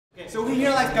So who here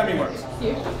likes gummy worms?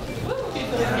 I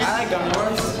like gummy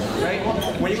worms, right?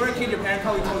 When you were a kid, your parent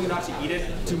probably told you not to eat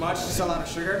it too much, just a lot of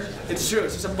sugar. It's true,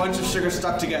 it's just a bunch of sugar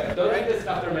stuck together, right? Don't eat the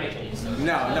stuff they're making.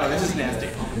 No, this is nasty.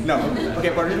 No.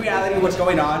 Okay, but in reality, what's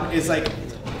going on is like,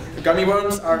 gummy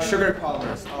worms are sugar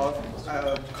polymers of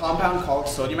a compound called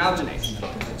sodium alginate.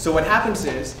 So what happens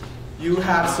is, you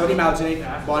have sodium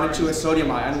alginate bonded to a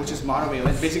sodium ion, which is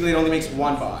monovalent. Basically, it only makes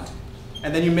one bond.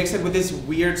 And then you mix it with this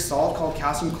weird salt called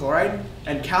calcium chloride,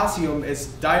 and calcium is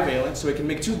divalent, so it can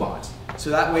make two bonds. So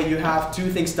that way you have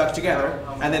two things stuck together,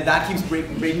 and then that keeps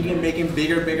breaking and making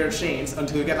bigger chains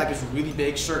until you get like this really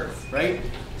big sugar, right?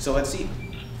 So let's see.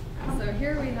 So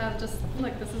here we have just,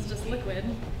 look, this is just liquid,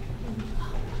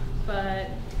 but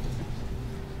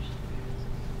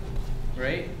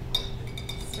Right?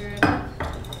 stir it up,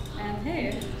 and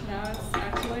hey, now it's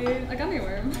actually a gummy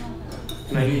worm.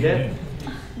 Can I eat it?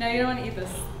 No, you don't want to eat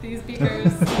this. These beakers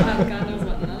have God knows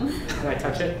what in them. Can I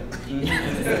touch it?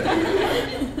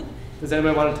 Does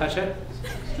anybody want to touch it?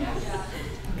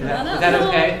 Is that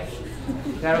okay?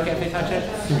 Is that okay if they touch it?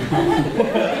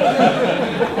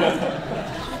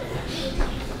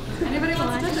 Anybody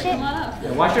wants to touch it? Come on up.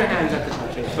 Yeah, wash your hands after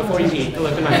touching before you eat.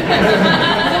 Look at my hands.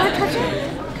 You want to touch it?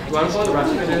 You want to pull the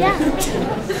rest of it in? Yeah.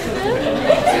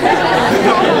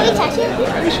 Can we touch it?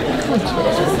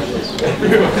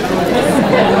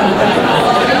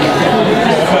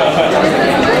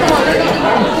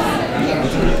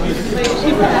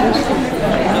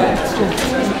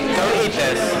 Don't eat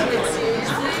this.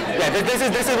 Yeah, this is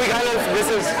we kind of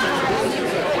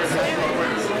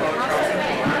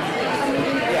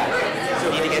Yeah. So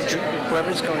you need to get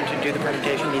whoever's going to do the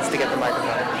presentation needs to get the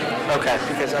microphone. Okay.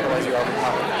 Because otherwise you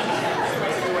overpower.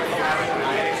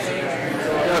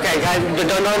 Okay, guys,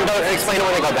 don't explain it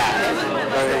when they go back.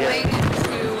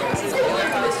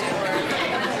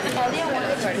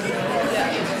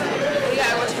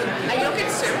 I don't get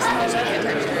service calls, I can't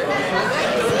touch it.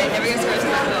 I never get service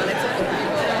calls on it.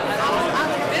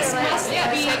 This must be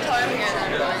color here.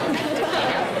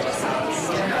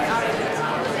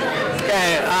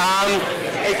 Okay,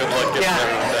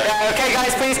 yeah, okay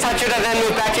guys, please touch it and then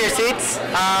move back to your seats.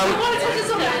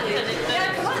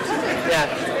 Yeah.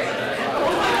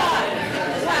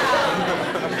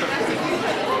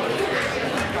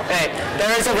 Hey,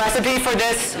 there is a recipe for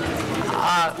this.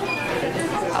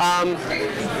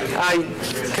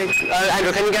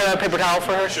 Andrew, can you get a paper towel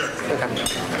for her? Sure. Okay.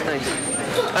 Thanks.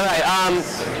 All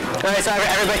right. So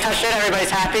everybody touched it. Everybody's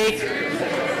happy.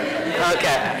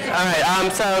 Okay. All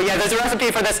right. So yeah, there's a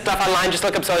recipe for this stuff online. Just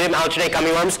look up sodium alginate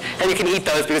gummy worms, and you can eat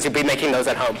those because you'll be making those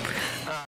at home.